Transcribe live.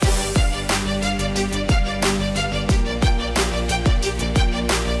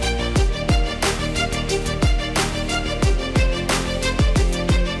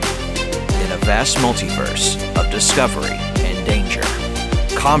endless multiverse of discovery and danger,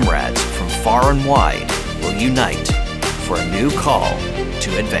 comrades from far and wide will unite for a new call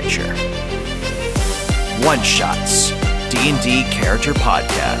to adventure. One Shots D&D Character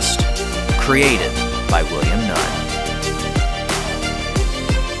Podcast, created by William Nunn.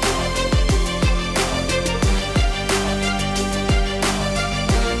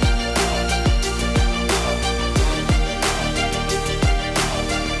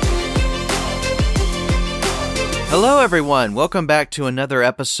 Hello everyone, welcome back to another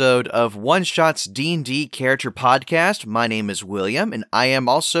episode of One Shot's D&D Character Podcast. My name is William, and I am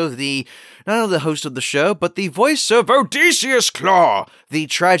also not only the host of the show, but the voice of Odysseus Claw, the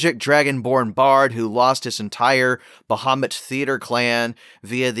tragic dragonborn bard who lost his entire Bahamut theater clan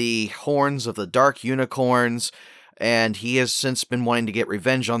via the horns of the Dark Unicorns, and he has since been wanting to get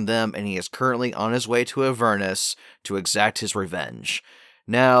revenge on them, and he is currently on his way to Avernus to exact his revenge.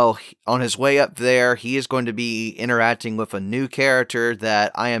 Now, on his way up there, he is going to be interacting with a new character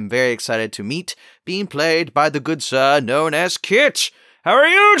that I am very excited to meet, being played by the good sir known as Kit. How are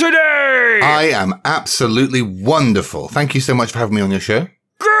you today? I am absolutely wonderful. Thank you so much for having me on your show.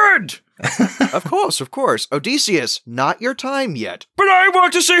 Good! Of course. Odysseus, not your time yet. But I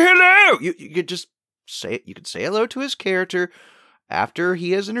want to say hello! You could just say it. You could say hello to his character after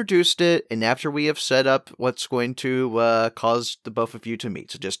he has introduced it, and after we have set up what's going to cause the both of you to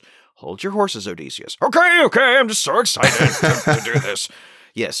meet. So just hold your horses, Odysseus. Okay, I'm just so excited to do this.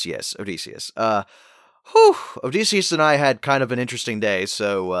 Yes, Odysseus. Odysseus and I had kind of an interesting day,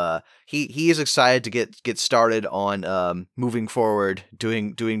 so he is excited to get started on moving forward,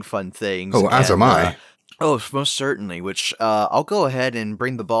 doing fun things. Oh, as am I. Most certainly, which I'll go ahead and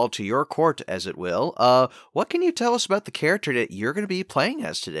bring the ball to your court, as it will. What can you tell us about the character that you're going to be playing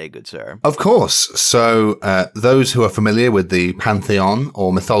as today, good sir? Of course. So those who are familiar with the pantheon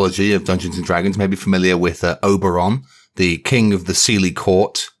or mythology of Dungeons & Dragons may be familiar with Oberon, the king of the Seelie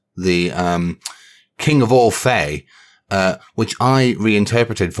Court, the king of all Fae, which I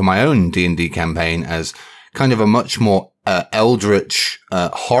reinterpreted for my own D&D campaign as kind of a much more eldritch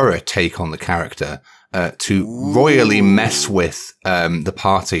horror take on the character. To royally mess with the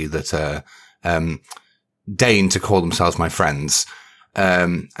party that deign to call themselves my friends.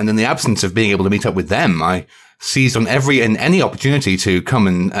 And in the absence of being able to meet up with them, I seized on any opportunity to come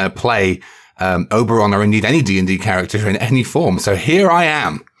and play Oberon or indeed any D&D character in any form. So here I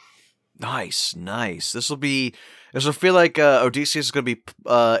am. Nice. This will feel like Odysseus is going to be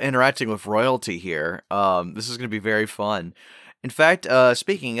interacting with royalty here. This is going to be very fun. In fact,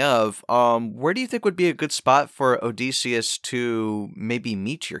 speaking of, where do you think would be a good spot for Odysseus to maybe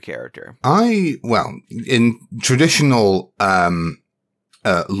meet your character? In traditional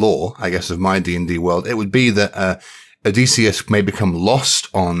lore, I guess, of my D&D world, it would be that Odysseus may become lost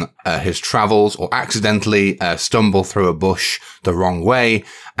on his travels or accidentally stumble through a bush the wrong way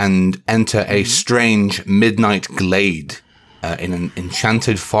and enter a strange midnight glade in an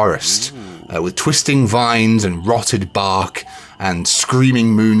enchanted forest with twisting vines and rotted bark and screaming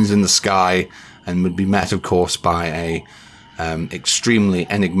moons in the sky, and would be met, of course, by a extremely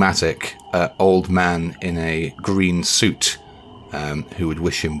enigmatic old man in a green suit who would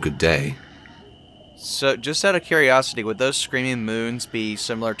wish him good day. So, just out of curiosity, would those screaming moons be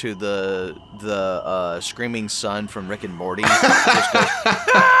similar to the screaming sun from Rick and Morty?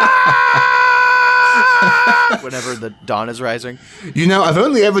 Whenever the dawn is rising. You know, I've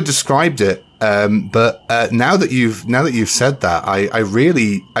only ever described it, but now that you've said that, I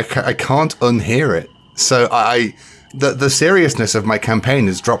can't unhear it. So the seriousness of my campaign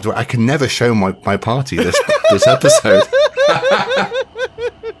has dropped away. I can never show my party this episode.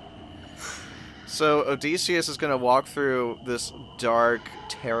 So Odysseus is going to walk through this dark,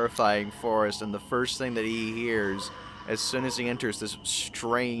 terrifying forest, and the first thing that he hears as soon as he enters this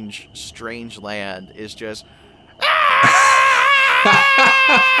strange land is just...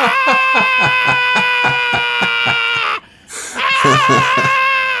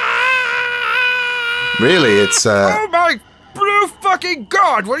 Really, it's... Oh my blue fucking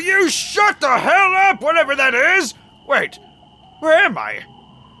god! Will you shut the hell up, whatever that is? Wait, where am I?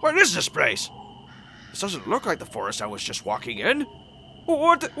 What is this place? This doesn't look like the forest I was just walking in.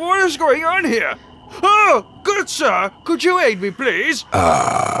 What is going on here? Oh, good sir, could you aid me, please?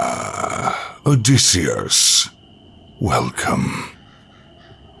 Odysseus, welcome.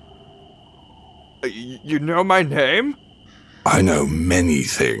 You know my name? I know many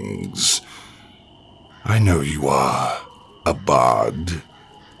things. I know you are a bard.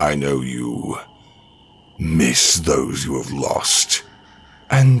 I know you miss those you have lost.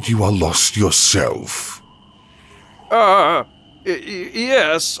 And you are lost yourself.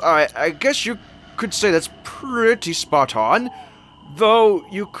 Yes, I guess you could say that's pretty spot on. Though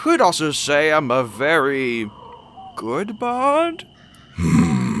you could also say I'm a very good bard.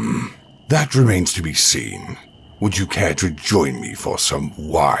 That remains to be seen. Would you care to join me for some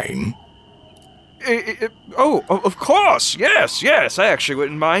wine? Of course. Yes. I actually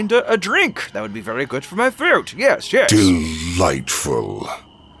wouldn't mind a drink. That would be very good for my throat. Yes. Delightful.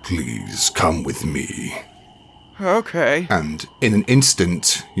 Please come with me. Okay. And in an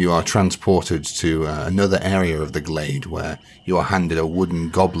instant, you are transported to another area of the glade where you are handed a wooden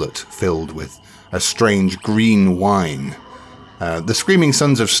goblet filled with a strange green wine. The screaming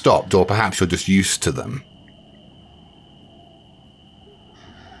sons have stopped, or perhaps you're just used to them.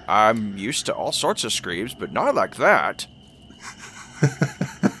 I'm used to all sorts of screams, but not like that.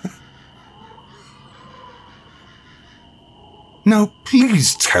 Now,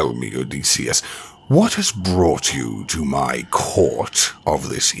 please tell me, Odysseus, what has brought you to my court of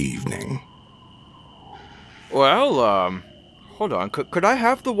this evening? Well, hold on. Could I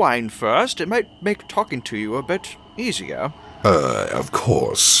have the wine first? It might make talking to you a bit easier. Of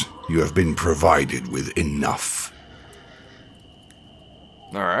course. You have been provided with enough.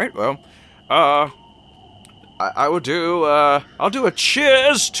 Alright, well, I will do, I'll do a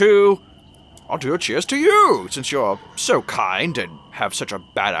cheers to you, since you're so kind and have such a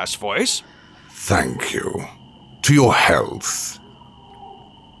badass voice. Thank you. To your health.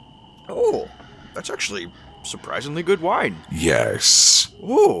 Oh, that's actually surprisingly good wine. Yes.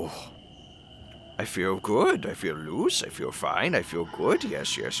 Oh, I feel good, I feel loose, I feel fine, I feel good,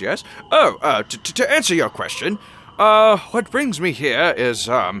 yes. Oh, to answer your question, what brings me here is,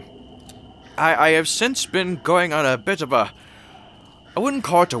 I have since been going on a bit of I wouldn't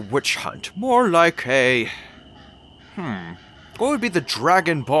call it a witch hunt, more like what would be the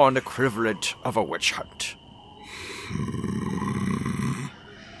Dragonborn equivalent of a witch hunt?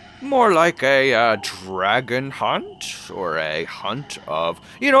 More like a dragon hunt, or a hunt of...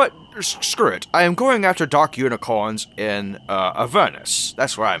 You know what? Screw it. I am going after dark unicorns in Avernus.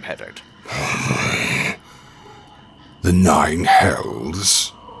 That's where I'm headed. The Nine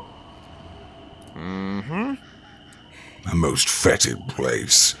Hells. Mm-hmm. A most fetid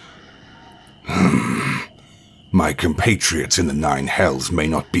place. My compatriots in the Nine Hells may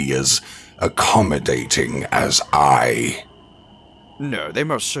not be as accommodating as I. No, they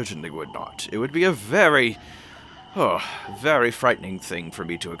most certainly would not. It would be a very frightening thing for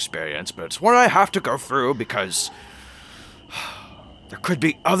me to experience, but it's what I have to go through because there could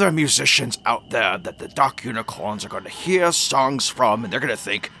be other musicians out there that the Dark Unicorns are going to hear songs from, and they're going to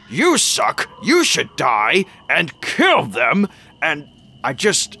think, you suck, you should die, and kill them, and I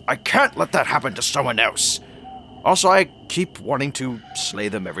can't let that happen to someone else. Also, I keep wanting to slay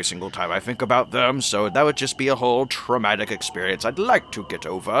them every single time I think about them, so that would just be a whole traumatic experience I'd like to get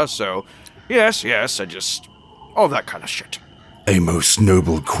over, so yes, all that kind of shit. A most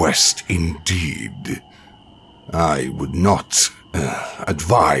noble quest indeed. I would not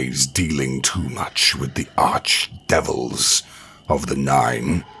advise dealing too much with the archdevils of the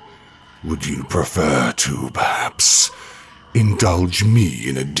Nine. Would you prefer to, perhaps, indulge me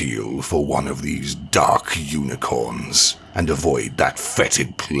in a deal for one of these dark unicorns and avoid that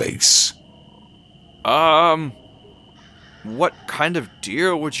fetid place? What kind of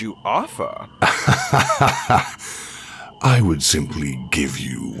deal would you offer? I would simply give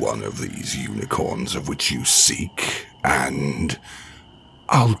you one of these unicorns of which you seek, and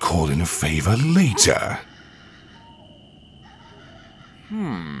I'll call in a favor later.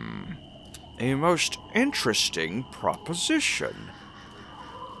 A most interesting proposition.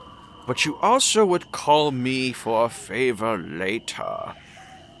 But you also would call me for a favor later.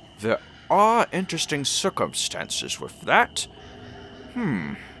 There are interesting circumstances with that.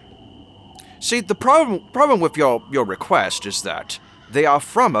 See, the problem with your request is that they are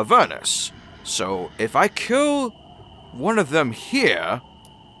from Avernus. So if I kill one of them here,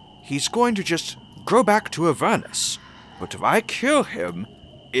 he's going to just go back to Avernus. But if I kill him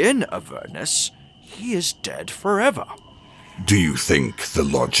in Avernus, he is dead forever. Do you think the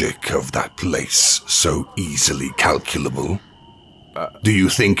logic of that place so easily calculable? Do you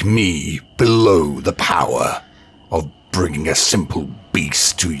think me below the power of bringing a simple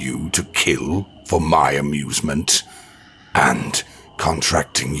beast to you to kill for my amusement, and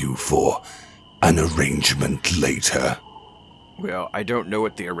contracting you for an arrangement later? Well, I don't know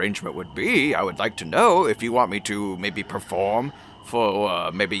what the arrangement would be. I would like to know if you want me to maybe perform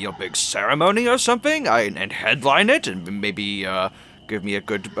for maybe your big ceremony or something, and headline it, and maybe give me a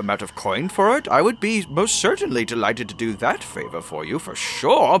good amount of coin for it, I would be most certainly delighted to do that favor for you, for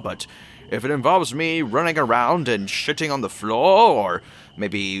sure, but if it involves me running around and shitting on the floor, or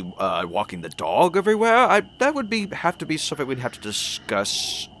maybe walking the dog everywhere, that would have to be something we'd have to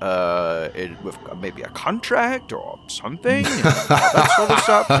discuss with maybe a contract or something, all that sort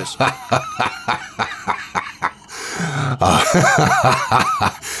of stuff.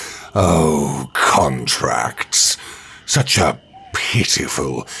 Oh, contracts. Such a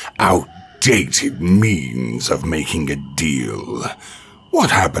pitiful, outdated means of making a deal. What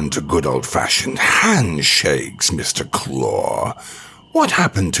happened to good old-fashioned handshakes, Mr. Claw? What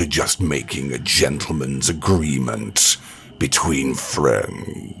happened to just making a gentleman's agreement between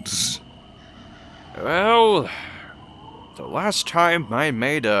friends? Well, the last time I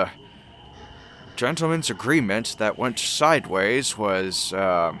made a gentleman's agreement that went sideways was,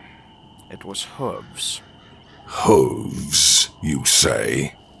 it was hooves. Hooves, you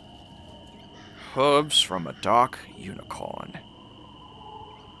say? Hooves from a dark unicorn.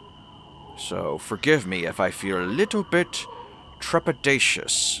 So forgive me if I feel a little bit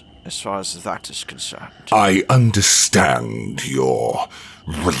trepidatious as far as that is concerned. I understand your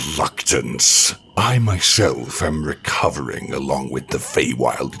reluctance. I myself am recovering along with the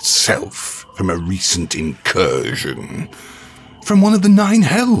Feywild itself from a recent incursion. From one of the 9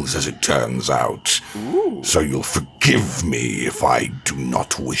 hells, as it turns out. Ooh. So you'll forgive me if I do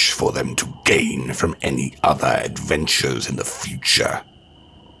not wish for them to gain from any other adventures in the future.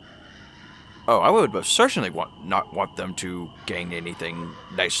 Oh, I would most certainly not want them to gain anything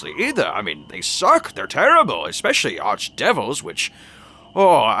nicely either. I mean, they suck. They're terrible, especially archdevils, which...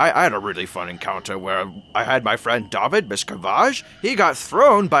 Oh, I had a really fun encounter where I had my friend David Miscavage. He got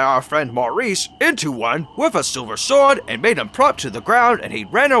thrown by our friend Maurice into one with a silver sword and made him prop to the ground, and he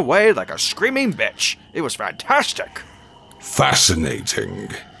ran away like a screaming bitch. It was fantastic. Fascinating.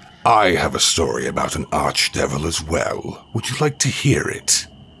 I have a story about an archdevil as well. Would you like to hear it?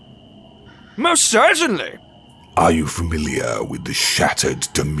 Most certainly. Are you familiar with the Shattered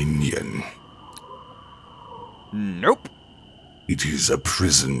Dominion? Nope. It is a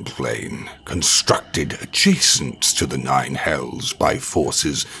prison plane constructed adjacent to the 9 hells by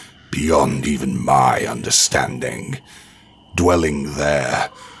forces beyond even my understanding. Dwelling there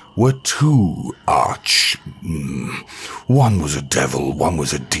were 2 one was a devil, one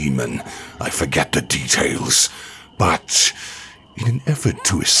was a demon. I forget the details, but in an effort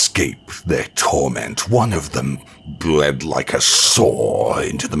to escape their torment, one of them bled like a sore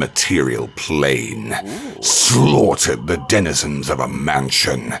into the material plane, slaughtered the denizens of a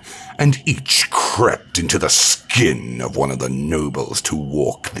mansion, and each crept into the skin of one of the nobles to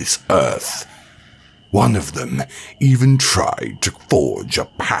walk this earth. One of them even tried to forge a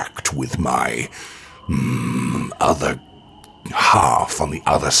pact with my other half on the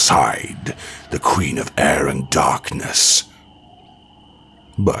other side, the Queen of Air and Darkness.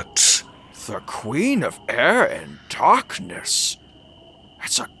 But the Queen of Air and Darkness?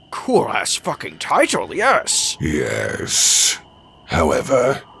 That's a cool-ass fucking title, yes. Yes.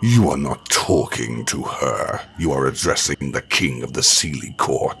 However, you are not talking to her. You are addressing the King of the Sealy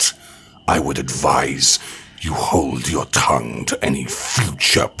Court. I would advise you hold your tongue to any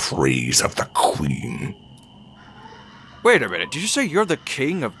future praise of the Queen. Wait a minute, did you say you're the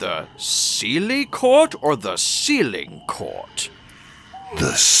King of the Sealy Court or the Sealing Court?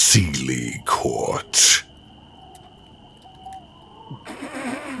 The Sealy Court.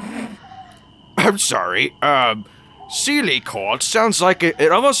 I'm sorry, Sealy Court sounds like it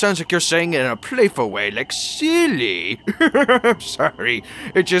almost sounds like you're saying it in a playful way, like silly. I'm sorry,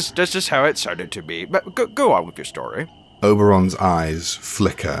 that's just how it sounded to me. But go on with your story. Oberon's eyes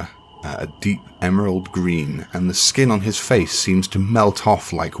flicker a deep emerald green, and the skin on his face seems to melt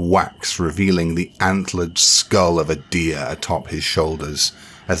off like wax, revealing the antlered skull of a deer atop his shoulders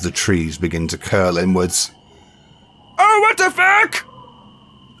as the trees begin to curl inwards. Oh, what the fuck?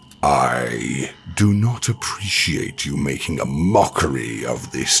 I do not appreciate you making a mockery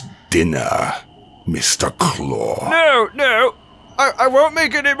of this dinner, Mr. Claw. No, I won't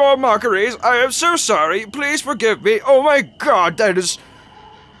make any more mockeries. I am so sorry. Please forgive me. Oh my god, that is...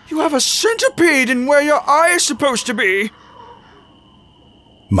 You have a centipede in where your eye is supposed to be.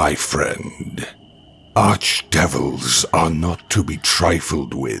 My friend, archdevils are not to be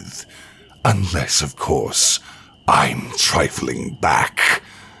trifled with, unless, of course, I'm trifling back,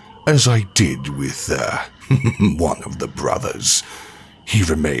 as I did with one of the brothers. He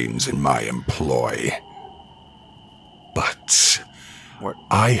remains in my employ. But What?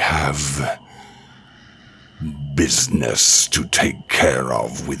 I have business to take care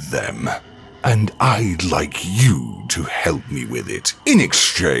of with them. and I'd like you to help me with it in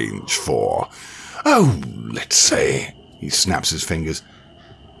exchange for, let's say, he snaps his fingers,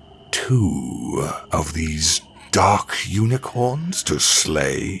 2 of these dark unicorns to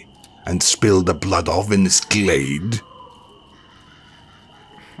slay and spill the blood of in this glade.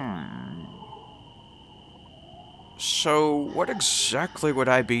 So, what exactly would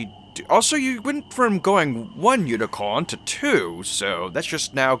I be Also, you went from going 1 unicorn to 2, so that's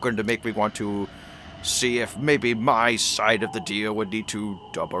just now going to make me want to see if maybe my side of the deal would need to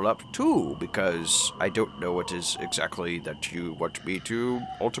double up too, because I don't know what is exactly that you want me to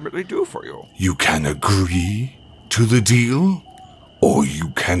ultimately do for you. You can agree to the deal, or you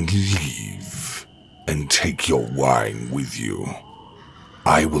can leave and take your wine with you.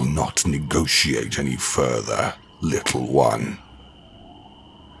 I will not negotiate any further, little one.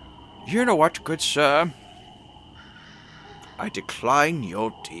 You know what, good sir? I decline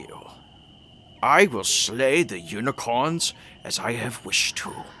your deal. I will slay the unicorns as I have wished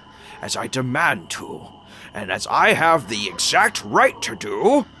to, as I demand to, and as I have the exact right to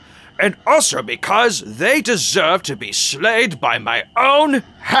do, and also because they deserve to be slayed by my own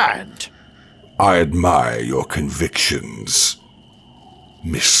hand. I admire your convictions,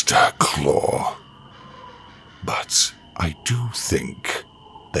 Mr. Claw, but I do think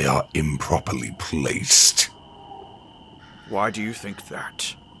they are improperly placed. Why do you think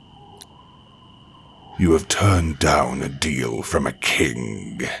that? You have turned down a deal from a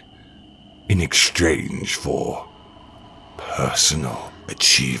king in exchange for personal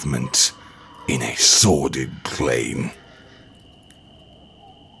achievement in a sordid plane.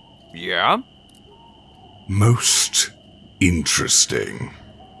 Yeah? Most interesting.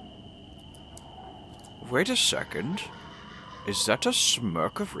 Wait a second. Is that a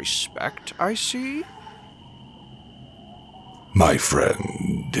smirk of respect I see? My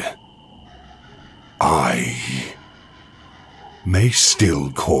friend, I may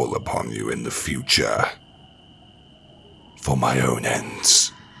still call upon you in the future for my own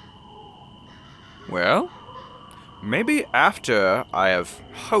ends. Well, maybe after I have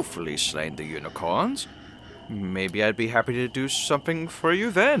hopefully slain the unicorns, maybe I'd be happy to do something for you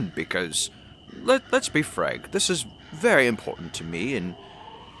then, because let's be frank, this is very important to me, and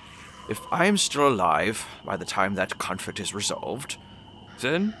if I am still alive by the time that conflict is resolved,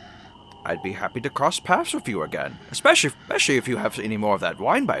 then I'd be happy to cross paths with you again. Especially if you have any more of that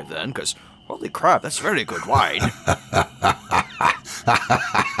wine by then, because holy crap, that's very good wine.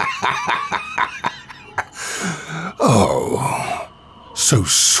 Oh, so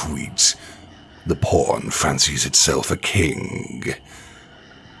sweet. The pawn fancies itself a king.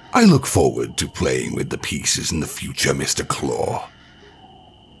 I look forward to playing with the pieces in the future, Mr. Claw.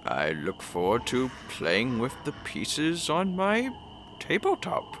 I look forward to playing with the pieces on my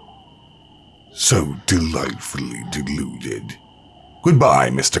tabletop. So delightfully deluded. Goodbye,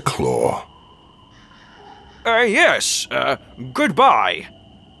 Mr. Claw. Yes, goodbye.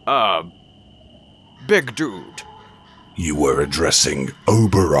 Big dude. You were addressing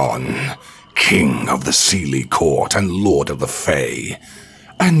Oberon, King of the Sealy Court and Lord of the Fae,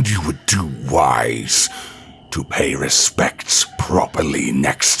 and you would do wise to pay respects properly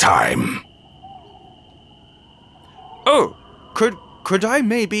next time. Oh, could I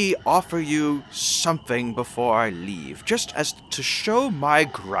maybe offer you something before I leave, just as to show my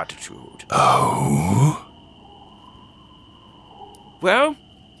gratitude? Oh? Well,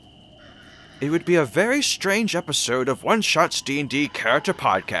 it would be a very strange episode of One Shot's D&D Character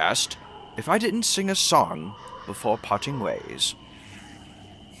Podcast if I didn't sing a song before parting ways.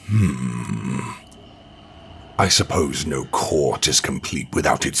 I suppose no court is complete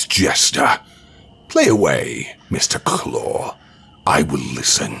without its jester. Play away, Mr. Claw. I will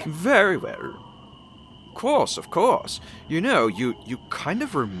listen. Very well. Of course. You know, you kind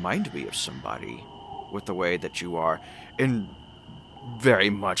of remind me of somebody with the way that you are in very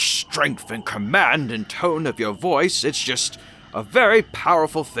much strength and command and tone of your voice. It's just a very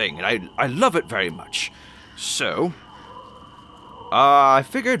powerful thing, and I love it very much. So, I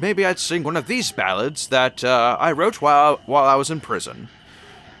figured maybe I'd sing one of these ballads that I wrote while I was in prison.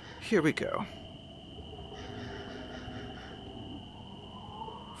 Here we go.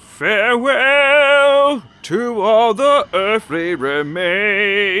 Farewell to all the earthly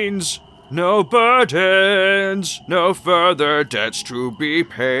remains. No burdens, no further debts to be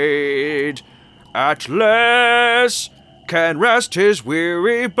paid. Atlas can rest his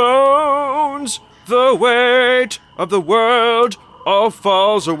weary bones. The weight of the world all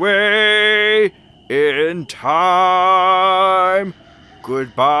falls away in time.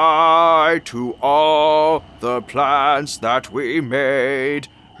 Goodbye to all the plans that we made.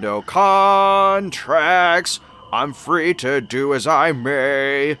 no contracts. I'm free to do as I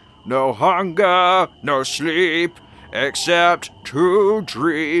may. No hunger, no sleep, except to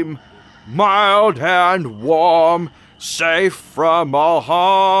dream. Mild and warm, safe from all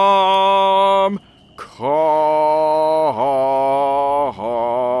harm. Calm.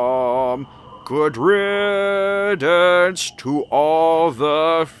 Good riddance to all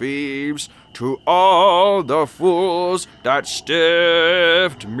the thieves, to all the fools that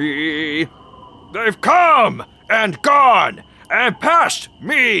stiffed me. They've come and gone and passed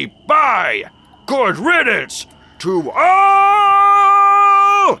me by. Good riddance to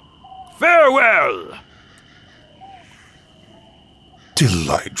all. Farewell.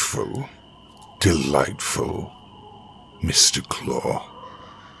 Delightful. Delightful, Mr. Claw.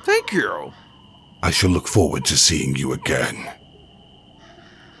 Thank you. I shall look forward to seeing you again.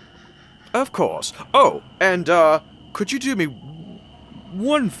 Of course. Oh, and, could you do me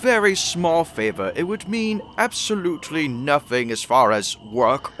one very small favor? It would mean absolutely nothing as far as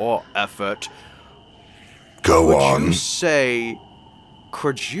work or effort. Go on.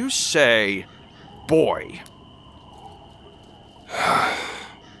 Could you say, boy?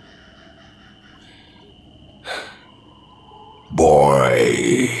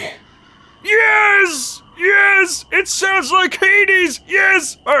 Boy. Yes! Yes! It sounds like Hades!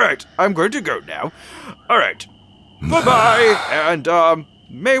 Yes! Alright, I'm going to go now. Alright. Bye-bye, and,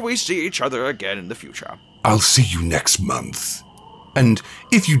 may we see each other again in the future. I'll see you next month. And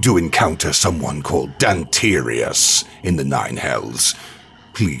if you do encounter someone called Dantirius in the Nine Hells,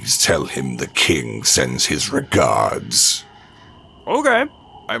 please tell him the king sends his regards. Okay,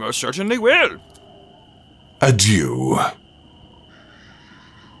 I most certainly will. Adieu.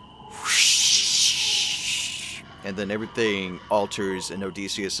 And then everything alters in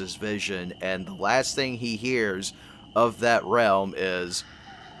Odysseus' vision, and the last thing he hears of that realm is...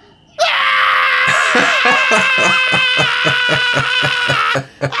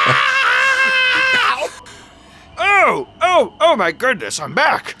 Oh my goodness, I'm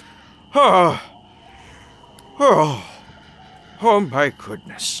back! Oh my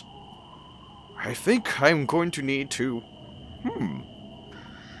goodness. I think I'm going to need to...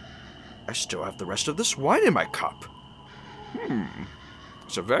 I still have the rest of this wine in my cup.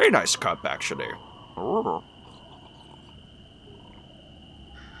 It's a very nice cup, actually. Oh,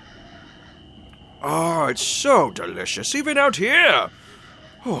 it's so delicious, even out here.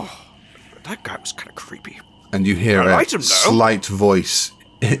 Oh, that guy was kind of creepy. And you hear I a liked him, though. slight voice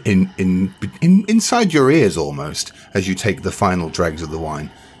inside your ears almost as you take the final dregs of the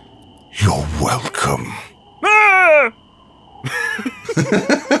wine. You're welcome. Ah!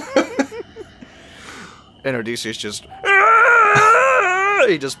 And Odysseus just...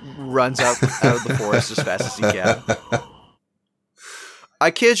 He just runs out of the forest as fast as he can. I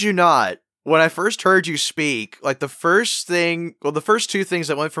kid you not. When I first heard you speak, like the first two things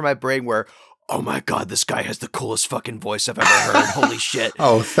that went through my brain were, oh my god, this guy has the coolest fucking voice I've ever heard. Holy shit.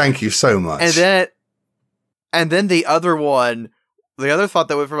 Oh, thank you so much. And then the other thought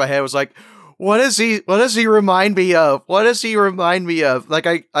that went through my head was like, what does he remind me of? What does he remind me of? Like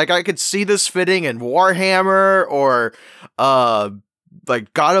I could see this fitting in Warhammer or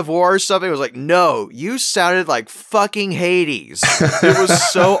like God of War or something. It was like, no, you sounded like fucking Hades. It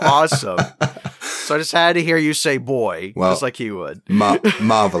was so awesome. So I just had to hear you say boy, just like he would.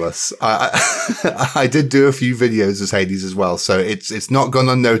 Marvelous. I did do a few videos as Hades as well, so it's not gone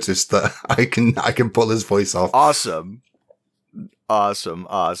unnoticed that I can pull his voice off. Awesome. Oh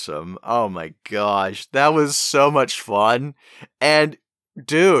my gosh. That was so much fun. And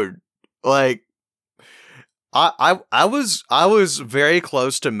dude, like I was very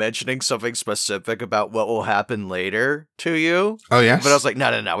close to mentioning something specific about what will happen later to you. Oh yes. But I was like,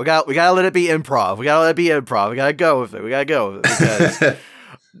 no. We gotta let it be improv. We gotta go with it. Because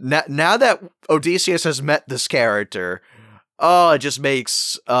now that Odysseus has met this character, it just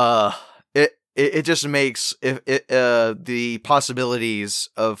makes It just makes the possibilities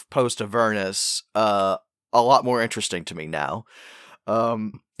of post-Avernus a lot more interesting to me now.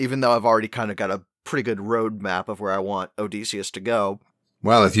 Even though I've already kind of got a pretty good roadmap of where I want Odysseus to go.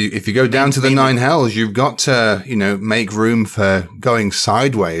 Well, if you go down to the Nine Hells, you've got to make room for going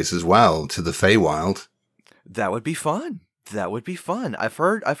sideways as well to the Feywild. That would be fun. I've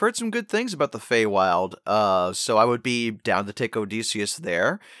heard some good things about the Feywild. So I would be down to take Odysseus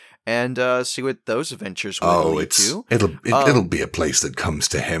there. And see what those adventures will lead to. It'll be a place that comes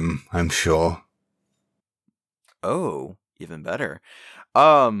to him, I'm sure. Oh, even better.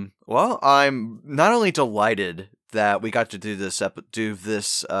 Well, I'm not only delighted that we got to do this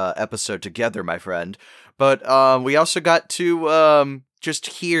episode together, my friend, but we also got to just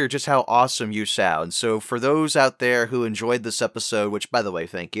hear just how awesome you sound. So for those out there who enjoyed this episode, which by the way,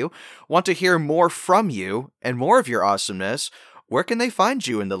 thank you, want to hear more from you and more of your awesomeness, where can they find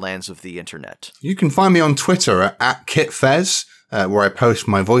you in the lands of the internet? You can find me on Twitter at KitFez, where I post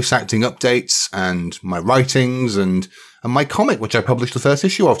my voice acting updates and my writings and my comic, which I published the first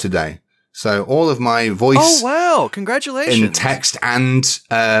issue of today. So all of my voice... Oh, wow. Congratulations. ...in text and,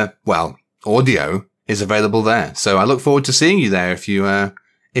 audio is available there. So I look forward to seeing you there if you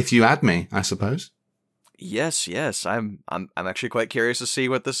add me, I suppose. Yes. I'm actually quite curious to see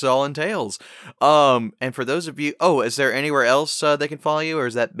what this all entails. And for those of you, is there anywhere else they can follow you, or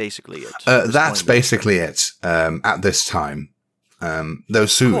is that basically it? That's basically it. At this time, though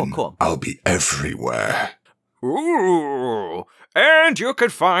soon, cool. I'll be everywhere. Ooh. And you can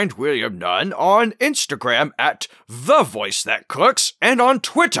find William Nunn on Instagram at TheVoiceThatCooks and on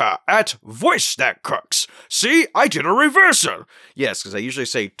Twitter at VoiceThatCooks. See, I did a reversal. Yes, because I usually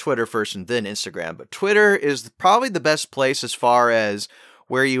say Twitter first and then Instagram, but Twitter is probably the best place as far as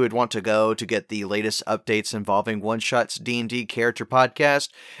where you would want to go to get the latest updates involving One Shot's D&D character podcast.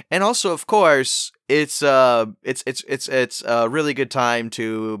 And also, of course, it's a really good time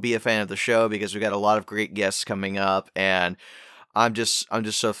to be a fan of the show because we got a lot of great guests coming up, and I'm just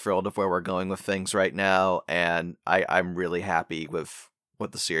so thrilled of where we're going with things right now, and I'm really happy with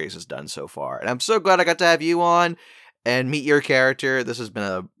what the series has done so far. And I'm so glad I got to have you on and meet your character. This has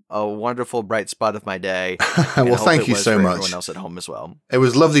been a wonderful bright spot of my day. Well, thank you so much. Everyone else at home as well. It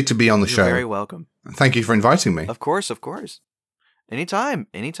was lovely to be on the show. You're very welcome. Thank you for inviting me. Of course. Anytime.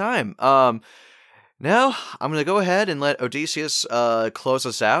 Now, I'm going to go ahead and let Odysseus close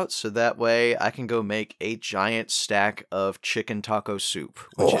us out, so that way I can go make a giant stack of chicken taco soup,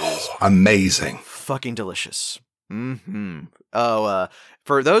 which is amazing. Fucking delicious. Mm-hmm.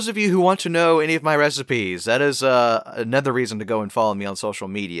 For those of you who want to know any of my recipes, that is another reason to go and follow me on social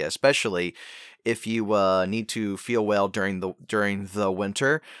media, especially if you need to feel well during the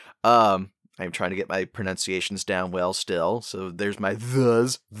winter. I'm trying to get my pronunciations down well still. So there's my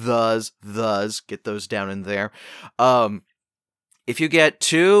thus, get those down in there. If you get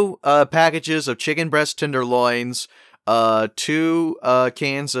 2 packages of chicken breast tenderloins, 2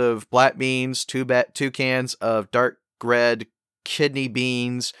 cans of black beans, 2 cans of dark red kidney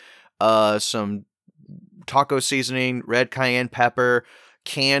beans, some taco seasoning, red cayenne pepper,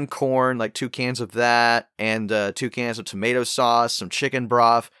 canned corn, like 2 cans of that, and 2 cans of tomato sauce, some chicken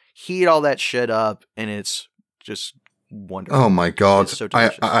broth. Heat all that shit up, and it's just wonderful. Oh my god! So I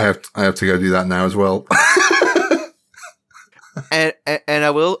have to go do that now as well. and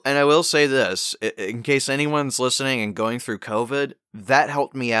I will say this, in case anyone's listening and going through COVID, that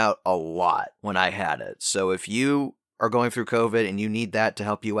helped me out a lot when I had it. So if you are going through COVID and you need that to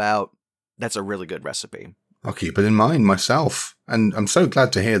help you out, that's a really good recipe. I'll keep it in mind myself, and I'm so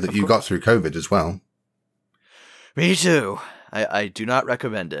glad to hear that you got through COVID as well. Me too. I do not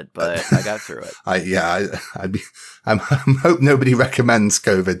recommend it, but I got through it. I hope nobody recommends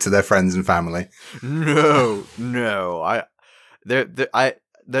COVID to their friends and family. No.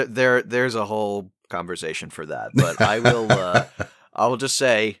 There's a whole conversation for that, but I will just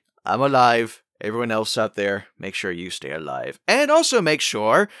say I'm alive. Everyone else out there, make sure you stay alive. And also make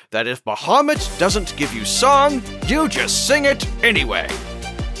sure that if Bahamut doesn't give you song, you just sing it anyway.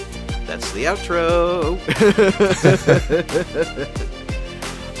 That's the outro.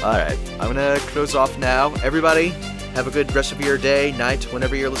 All right, I'm going to close off now. Everybody, have a good rest of your day, night,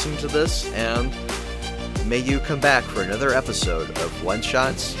 whenever you're listening to this, and may you come back for another episode of One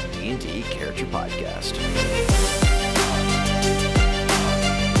Shot's D&D Character Podcast.